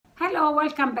Hello,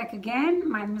 welcome back again.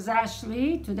 My name is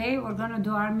Ashley. Today we're gonna do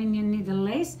Armenian needle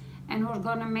lace and we're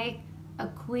gonna make a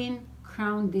queen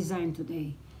crown design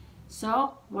today.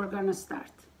 So we're gonna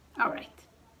start. All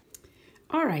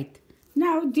right.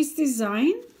 Now this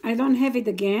design, I don't have it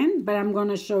again, but I'm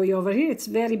gonna show you over here. It's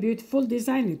very beautiful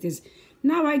design it is.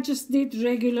 Now I just did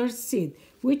regular seed,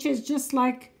 which is just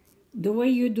like the way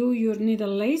you do your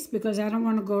needle lace, because I don't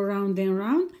want to go round and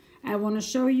round. I want to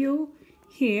show you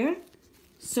here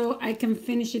so I can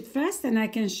finish it fast and I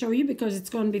can show you because it's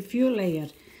going to be few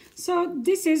layers. So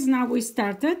this is now we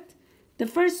started. The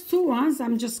first two ones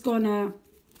I'm just gonna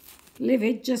leave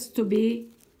it just to be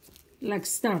like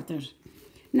starter.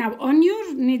 Now on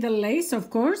your needle lace, of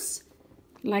course,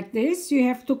 like this, you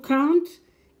have to count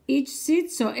each seed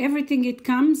so everything it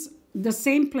comes the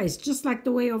same place, just like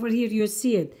the way over here you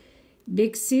see it.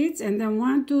 Big seeds and then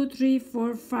 1, 2, 3,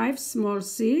 4, 5 small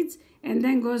seeds, and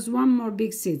then goes one more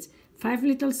big seeds. 5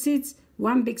 little seeds,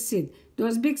 1 big seed.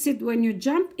 Those big seeds, when you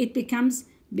jump, it becomes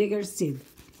bigger seed.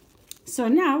 So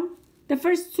now, the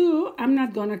first two, I'm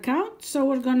not gonna count, so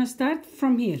we're gonna start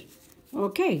from here.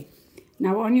 Okay.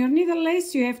 Now on your needle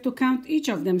lace, you have to count each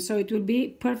of them, so it will be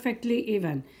perfectly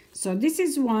even. So this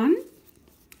is 1.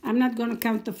 I'm not gonna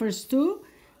count the first 2.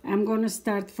 I'm gonna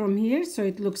start from here, so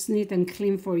it looks neat and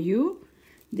clean for you.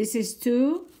 This is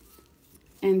 2,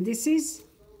 and this is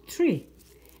 3.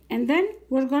 And then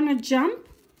we're gonna jump.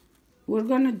 We're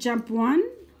gonna jump 1.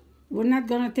 We're not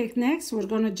gonna take next. We're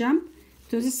gonna jump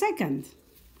to the second.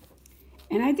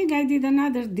 And I think I did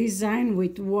another design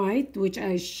with white, which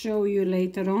I show you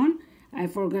later on. I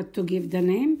forgot to give the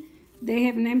name. They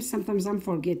have names. Sometimes I'm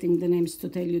forgetting the names, to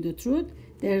tell you the truth.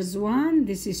 There's 1.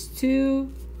 This is 2.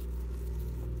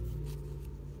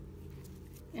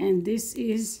 And this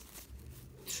is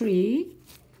 3.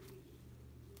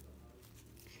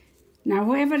 Now,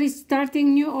 whoever is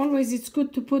starting new, always it's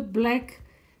good to put black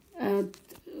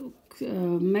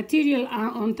material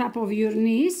on top of your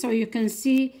knees so you can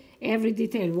see every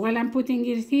detail. While I'm putting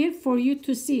it here for you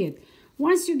to see it.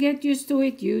 Once you get used to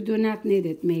it, you do not need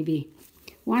it, maybe.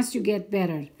 Once you get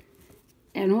better.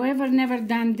 And whoever never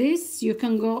done this, you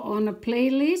can go on a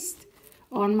playlist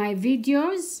on my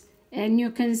videos and you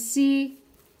can see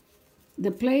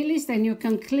the playlist and you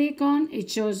can click on. It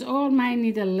shows all my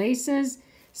needle laces.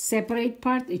 Separate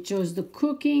part, it shows the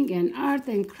cooking and art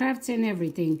and crafts and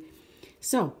everything.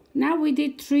 So now we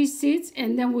did 3 seeds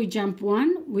and then we jump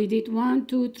 1. We did 1,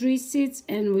 2, 3 seeds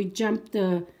and we jump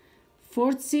the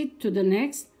 4th seed to the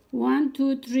next. 1,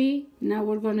 2, 3. Now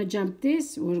we're gonna jump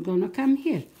this. We're gonna come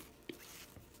here.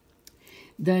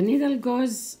 The needle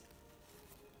goes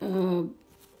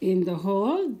in the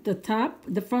hole. The top,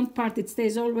 the front part, it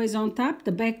stays always on top.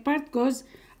 The back part goes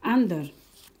under.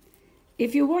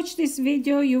 If you watch this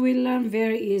video, you will learn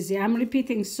very easy. I'm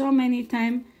repeating so many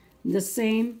times the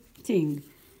same thing.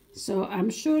 So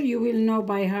I'm sure you will know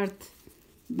by heart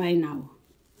by now.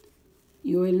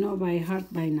 You will know by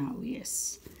heart by now,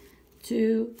 yes.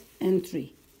 2 and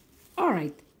 3. All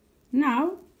right.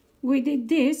 Now, we did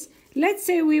this. Let's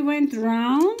say we went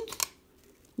round.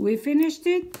 We finished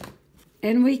it.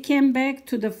 And we came back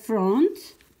to the front.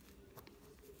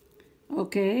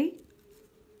 Okay.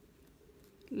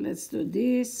 Let's do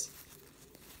this.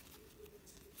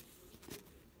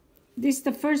 This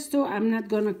the first 2 I'm not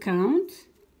gonna count.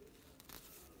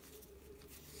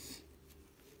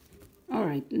 All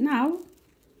right, now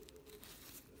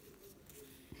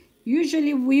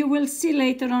usually we will see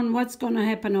later on what's gonna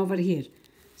happen over here.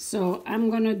 So I'm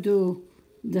gonna do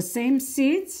the same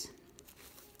seeds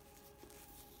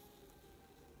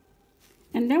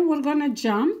and then we're gonna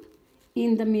jump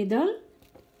in the middle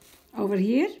over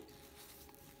here.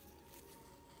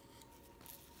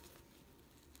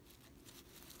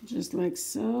 Just like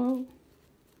so.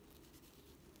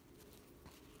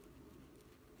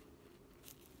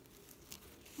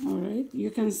 All right, you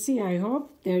can see, I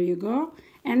hope. There you go.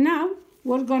 And now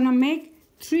we're gonna make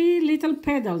 3 little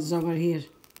petals over here.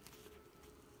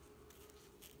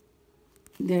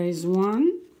 There is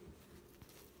 1.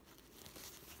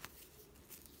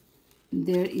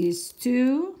 There is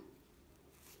 2.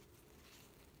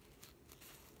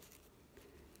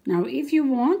 Now, if you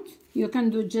want, you can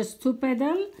do just 2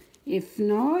 petals. If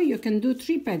no, you can do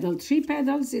 3 petals. 3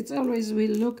 petals, it always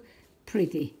will look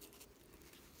pretty.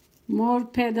 More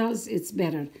petals, it's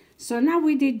better. So now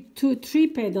we did 3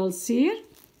 petals here.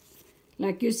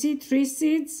 Like you see, 3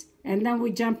 seeds, and then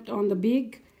we jumped on the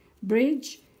big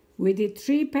bridge. We did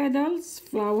 3 petals,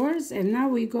 flowers, and now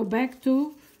we go back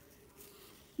to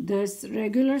the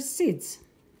regular seeds.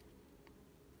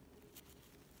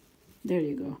 There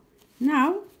you go.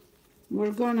 Now,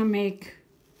 we're gonna make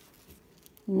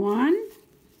 1,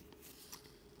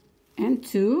 and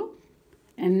 2,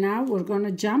 and now we're going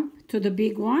to jump to the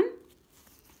big one.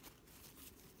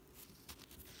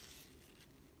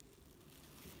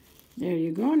 There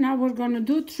you go. Now we're going to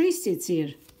do 3 stitches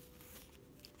here.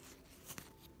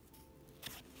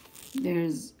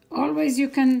 There's always, you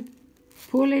can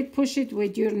pull it, push it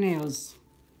with your nails.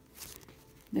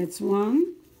 That's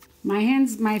 1. My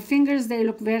hands, my fingers, they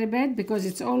look very bad because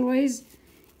it's always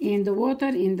in the water,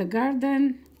 in the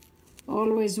garden,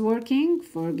 always working,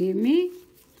 forgive me.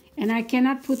 And I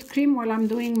cannot put cream while I'm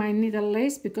doing my needle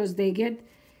lace because they get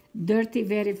dirty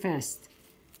very fast.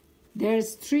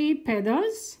 There's 3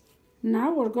 petals.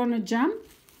 Now we're going to jump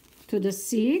to the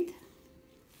seed.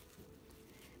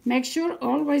 Make sure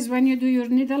always when you do your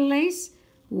needle lace,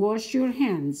 wash your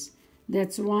hands.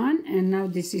 That's 1, and now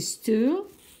this is 2.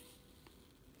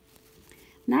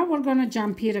 Now we're going to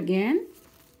jump here again.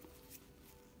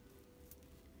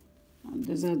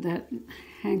 Those are the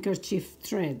handkerchief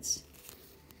threads.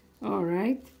 All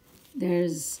right,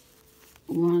 there's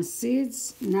 1 seed.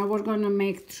 Now we're going to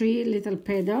make 3 little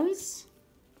petals.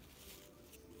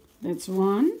 That's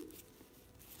 1.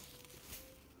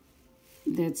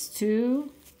 That's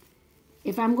 2.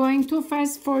 If I'm going too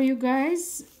fast for you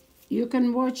guys, you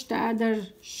can watch the other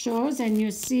shows and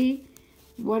you see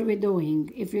what we're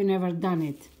doing if you never done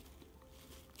it.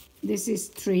 This is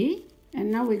 3,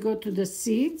 and now we go to the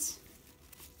seeds.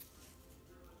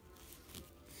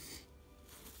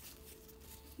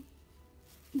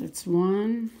 That's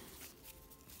 1,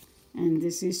 and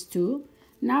this is 2.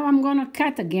 Now I'm gonna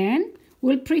cut again.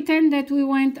 We'll pretend that we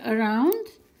went around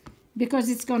because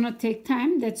it's gonna take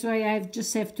time. That's why I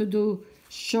just have to do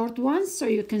short ones so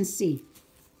you can see.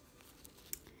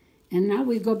 And now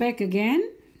we go back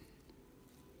again.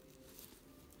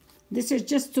 This is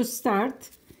just to start.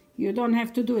 You don't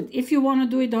have to do it. If you want to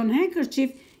do it on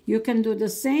handkerchief, you can do the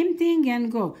same thing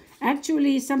and go.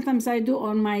 Actually, sometimes I do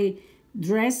on my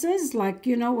dresses, like,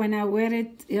 you know, when I wear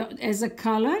it as a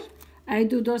color, I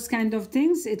do those kind of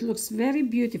things. It looks very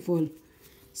beautiful.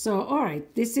 So, all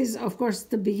right, this is, of course,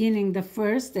 the beginning, the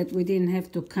first that we didn't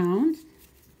have to count,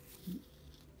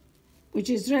 which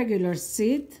is regular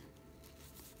seed.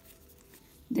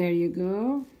 There you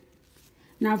go.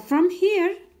 Now, from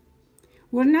here,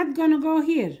 we're not going to go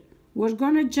here. We're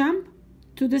going to jump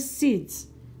to the seeds,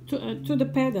 to the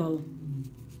petal.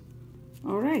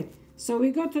 All right. So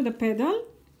we go to the petal.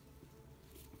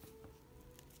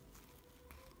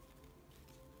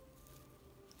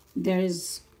 There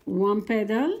is 1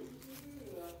 petal.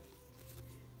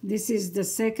 This is the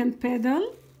 2nd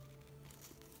petal.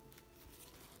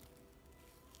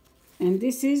 And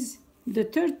this is the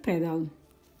 3rd petal.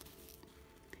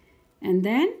 And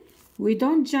then we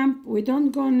don't jump, we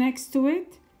don't go next to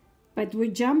it, but we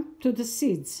jump to the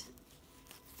seeds.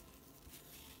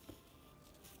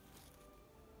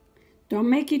 Don't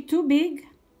make it too big.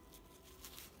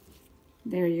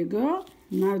 There you go.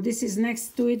 Now this is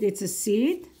next to it, it's a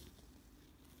seed.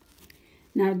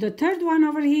 Now the 3rd one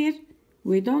over here,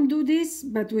 we don't do this,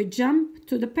 but we jump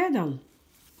to the petal.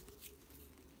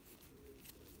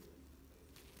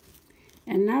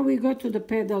 And now we go to the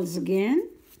petals again.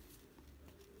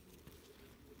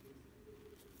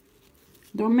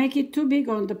 Don't make it too big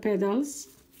on the petals.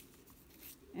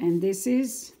 And this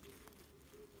is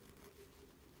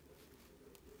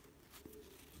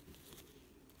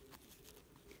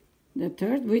the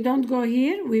 3rd. We don't go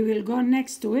here, we will go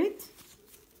next to it.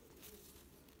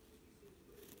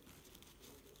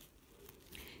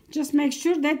 Just make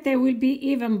sure that they will be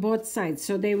even both sides,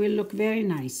 so they will look very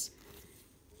nice.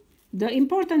 The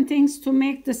important thing is to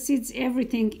make the seeds,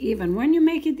 everything even. When you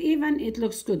make it even, it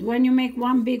looks good. When you make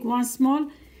one big, one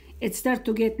small, it starts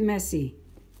to get messy.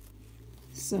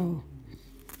 So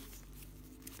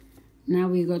now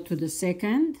we go to the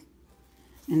 2nd,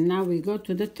 and now we go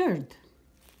to the 3rd.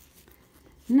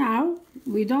 Now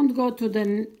we don't go to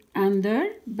the under,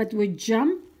 but we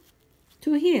jump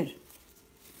to here.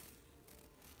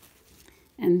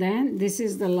 And then this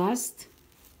is the last,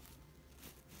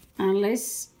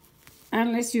 unless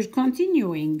you're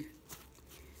continuing.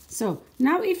 So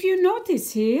now if you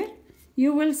notice here,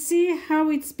 you will see how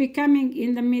it's becoming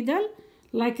in the middle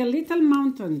like a little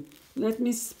mountain. Let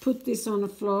me put this on the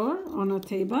floor, on a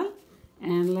table,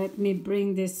 and let me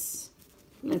bring this,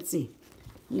 let's see.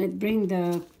 Let's bring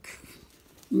the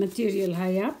material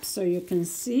high up so you can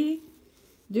see.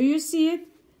 Do you see it?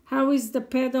 How is the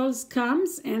petals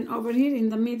comes, and over here in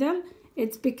the middle,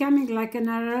 it's becoming like an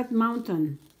Ararat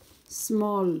mountain,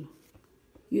 small.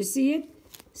 You see it?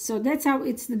 So that's how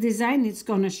it's the design it's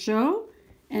gonna show.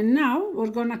 And now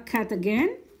we're gonna cut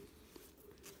again.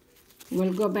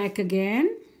 We'll go back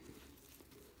again.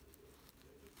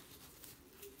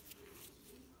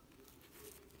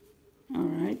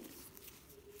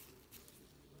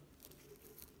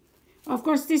 Of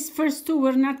course, these first two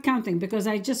we're not counting because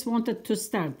I just wanted to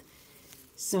start.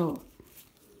 So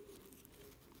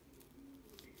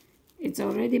it's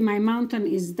already, my mountain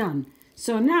is done.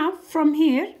 So now from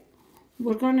here,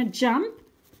 we're going to jump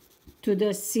to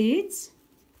the seeds,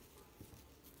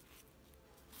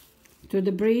 to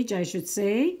the bridge, I should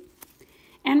say.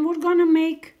 And we're going to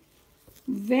make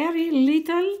very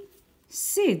little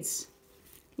seeds,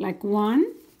 like 1,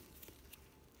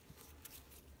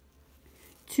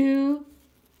 2,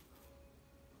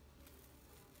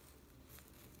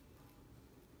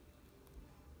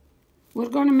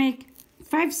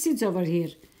 5 seeds over here.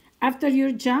 After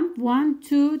you jump, 1,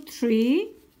 2,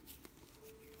 3.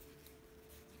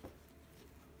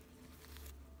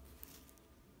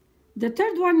 The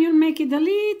third one, you'll make it a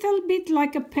little bit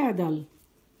like a pedal.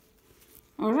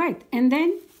 All right, and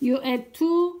then you add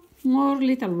 2 more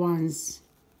little ones.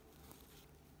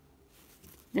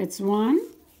 That's 1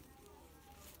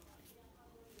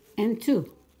 and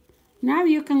 2. Now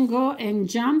you can go and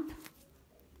jump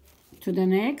to the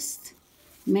next.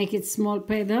 Make it small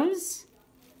pedals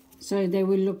so they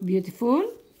will look beautiful.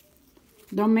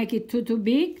 Don't make it too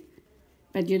big,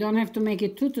 but you don't have to make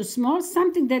it too small.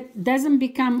 Something that doesn't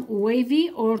become wavy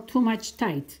or too much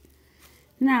tight.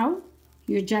 Now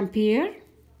you jump here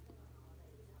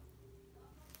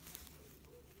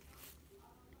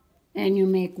and you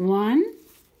make 1,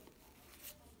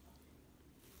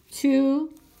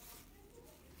 2,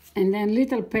 and then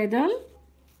little pedal,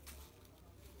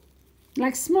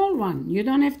 like small one. You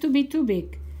don't have to be too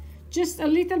big, just a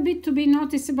little bit to be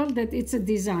noticeable that it's a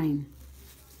design.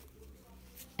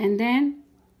 And then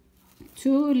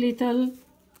 2 little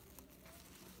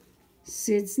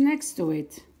seeds next to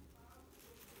it.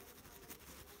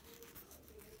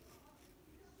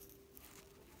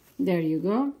 There you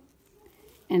go.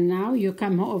 And now you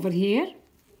come over here.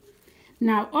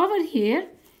 Now over here,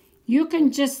 you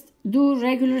can just do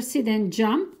regular seed and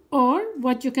jump, or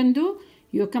what you can do,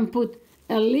 you can put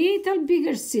a little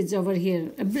bigger seeds over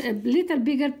here, a little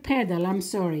bigger pedal, I'm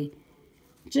sorry,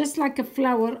 just like a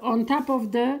flower on top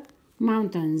of the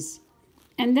mountains.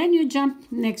 And then you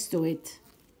jump next to it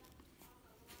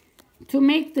to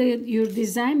make your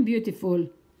design beautiful.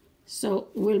 So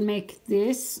we'll make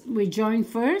this, we join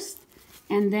first,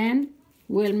 and then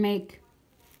we'll make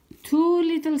 2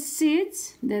 little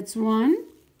seeds. That's 1,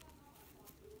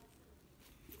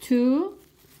 2.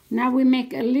 Now we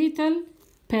make a little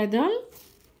pedal,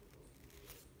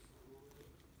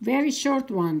 very short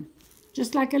one,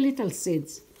 just like a little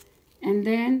seeds. And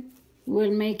then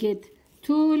we'll make it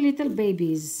 2 little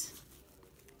babies,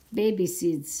 baby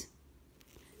seeds.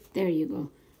 There you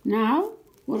go. Now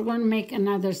we're going to make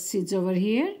another seeds over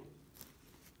here.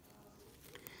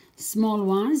 Small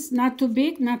ones, not too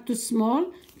big, not too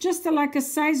small, just like a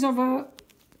size of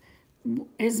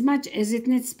as much as it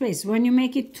needs space. When you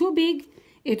make it too big,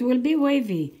 it will be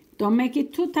wavy. Don't make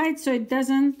it too tight so it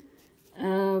doesn't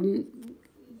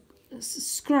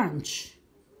scrunch.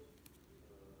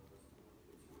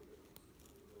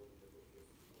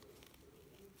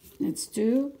 That's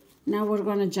 2. Now we're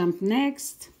going to jump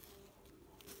next.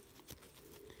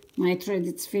 My thread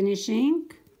is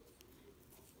finishing.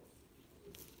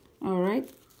 All right.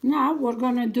 Now we're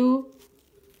going to do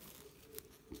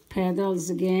pedals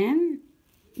again.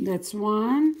 That's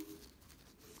 1.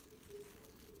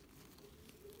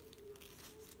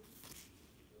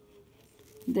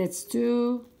 That's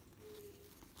 2.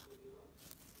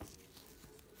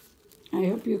 I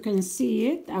hope you can see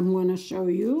it. I'm going to show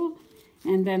you.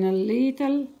 And then a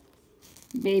little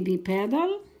baby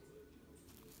pedal.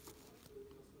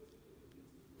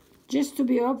 Just to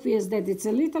be obvious that it's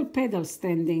a little pedal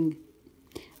standing.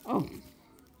 Oh,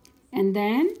 and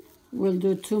then we'll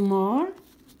do 2 more.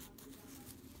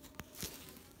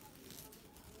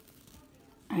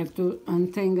 I have to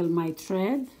untangle my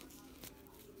thread.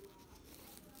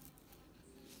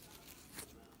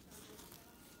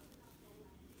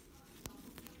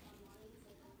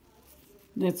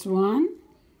 That's 1.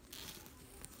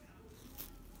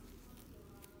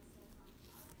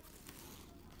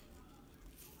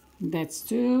 That's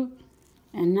 2.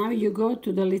 And now you go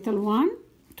to the little one,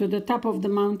 to the top of the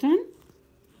mountain.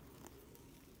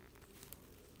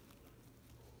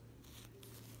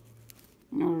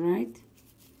 All right.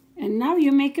 And now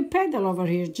you make a pedal over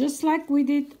here, just like we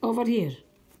did over here.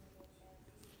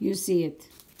 You see it.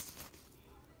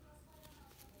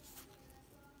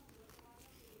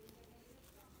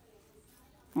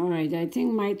 All right, I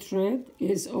think my thread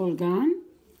is all gone,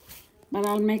 but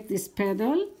I'll make this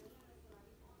pedal.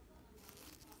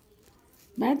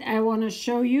 But I want to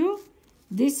show you,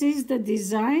 this is the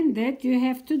design that you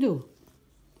have to do.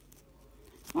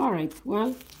 All right,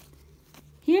 well,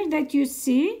 here that you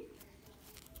see,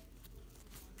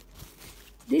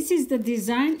 this is the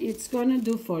design it's gonna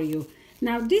do for you.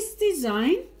 Now this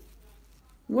design,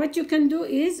 what you can do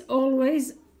is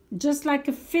always just like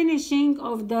a finishing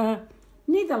of the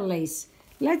needle lace.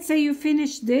 Let's say you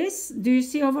finish this. Do you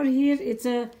see over here? It's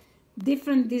a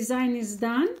different design is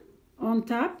done on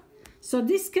top. So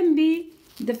this can be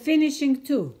the finishing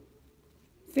too.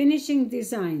 Finishing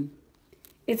design.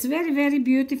 It's very, very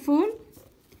beautiful.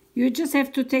 You just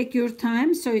have to take your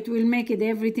time so it will make it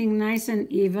everything nice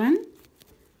and even.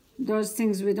 Those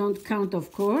things we don't count,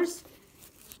 of course.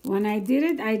 When I did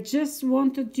it, I just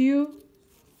wanted you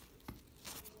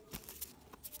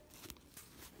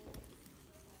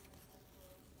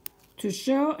to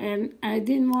show, and I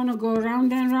didn't want to go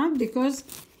round and round because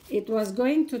it was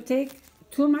going to take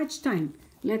too much time.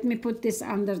 Let me put this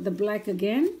under the black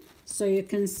again so you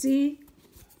can see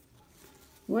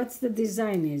what's the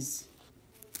design is.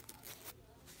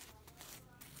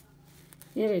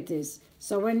 Here it is.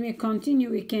 So when we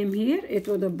continue, we came here, it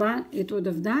would have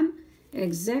done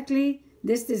exactly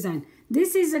this design.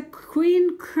 This is a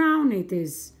queen crown, it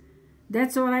is.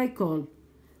 That's what I call.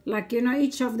 Like, you know,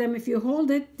 each of them, if you hold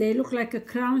it, they look like a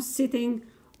crown sitting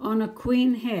on a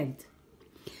queen head.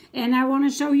 And I want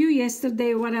to show you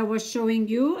yesterday what I was showing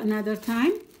you another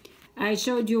time. I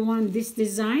showed you this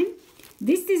design.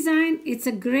 This design, it's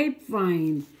a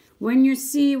grapevine. When you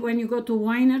go to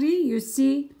winery, you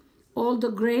see all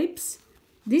the grapes.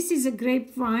 This is a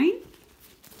grapevine.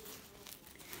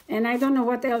 And I don't know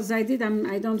what else I did.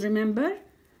 I don't remember.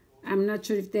 I'm not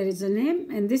sure if there is a name.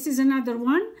 And this is another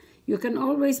one. You can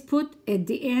always put at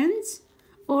the ends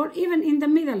or even in the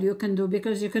middle you can do,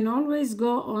 because you can always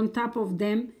go on top of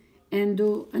them and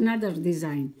do another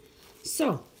design.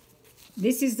 So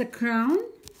this is the crown,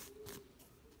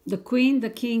 the queen, the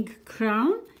king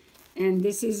crown, and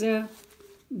this is a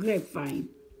grapevine.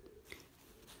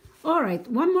 All right,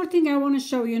 one more thing I want to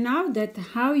show you now, that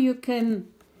how you can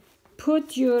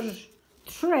put your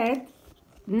thread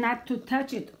not to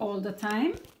touch it all the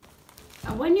time.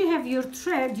 When you have your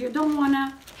thread, you don't want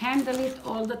to handle it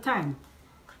all the time,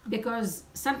 because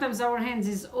sometimes our hands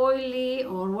is oily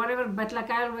or whatever. But like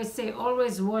I always say,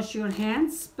 always wash your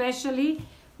hands, especially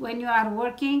when you are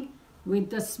working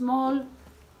with the small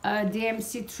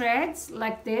DMC threads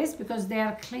like this, because they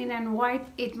are clean and white.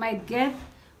 It might get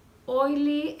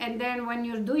oily, and then when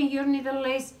you're doing your needle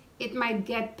lace, it might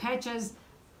get patches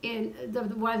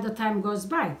while the time goes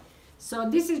by. So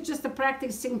this is just a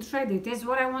practicing thread. It is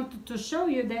what I wanted to show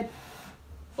you, that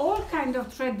all kind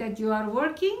of thread that you are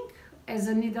working as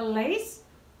a needle lace,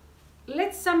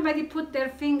 let somebody put their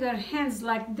hands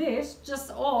like this,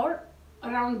 just all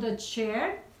around the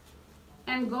chair,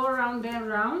 and go around and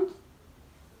around,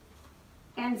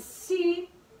 and see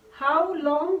how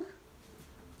long,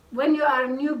 when you are a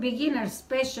new beginner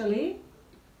especially,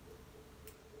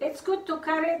 it's good to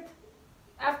cut it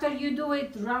after you do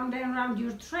it round and round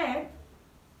your thread,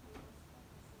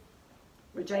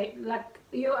 which like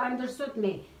you understood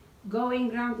me,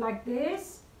 going round like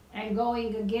this and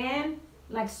going again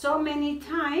like so many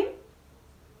times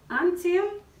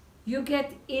until you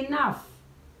get enough.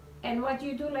 And what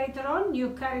you do later on,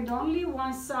 you cut it only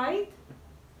one side,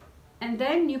 and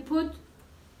then you put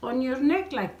on your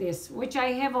neck like this, which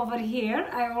I have over here.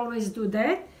 I always do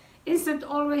that. Instead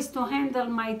always to handle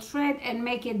my thread and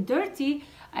make it dirty,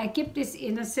 I keep this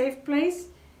in a safe place,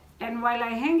 and while I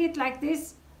hang it like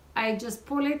this, I just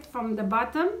pull it from the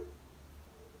bottom,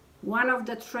 one of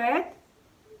the thread,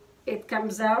 it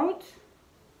comes out.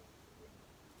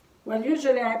 Well,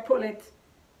 usually I pull it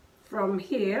from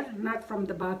here, not from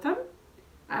the bottom.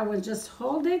 I will just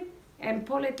hold it and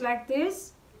pull it like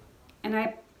this, and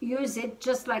I use it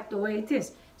just like the way it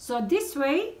is. So this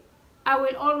way I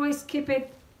will always keep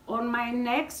it on my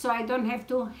neck, so I don't have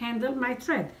to handle my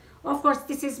thread. Of course,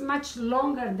 this is much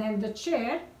longer than the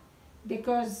chair,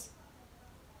 because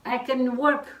I can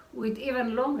work with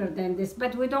even longer than this,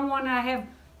 but we don't want to have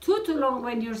too long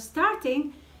when you're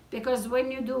starting, because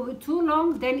when you do too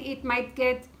long, then it might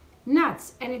get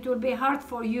nuts, and it will be hard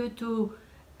for you to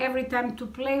every time to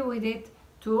play with it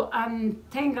to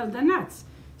untangle the nuts.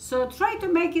 So try to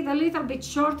make it a little bit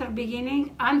shorter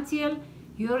beginning until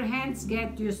your hands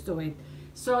get used to it.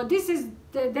 So this is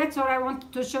that's what I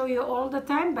wanted to show you all the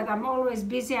time, but I'm always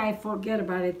busy, I forget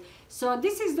about it. So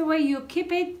this is the way you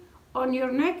keep it on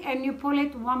your neck, and you pull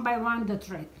it one by one the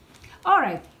thread. All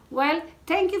right, well,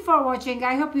 thank you for watching.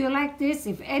 I hope you like this.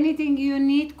 If anything you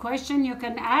need, question, you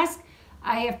can ask.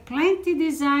 I have plenty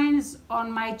designs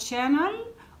on my channel,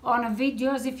 on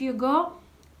videos. If you go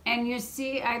and you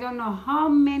see, I don't know how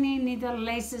many needle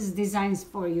laces designs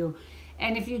for you.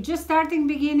 And if you're just starting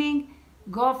beginning,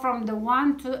 go from the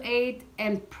 1 to 8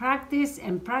 and practice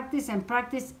and practice and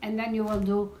practice, and then you will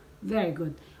do very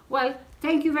good. Well,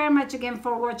 thank you very much again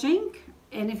for watching.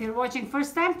 And if you're watching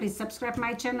first time, please subscribe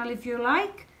my channel if you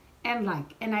like. And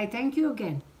I thank you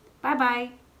again. Bye bye.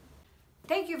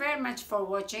 Thank you very much for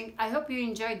watching. I hope you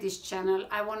enjoyed this channel.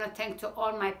 I want to thank to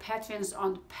all my patrons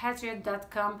on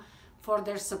patreon.com for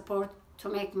their support to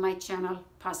make my channel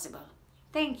possible.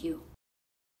 Thank you.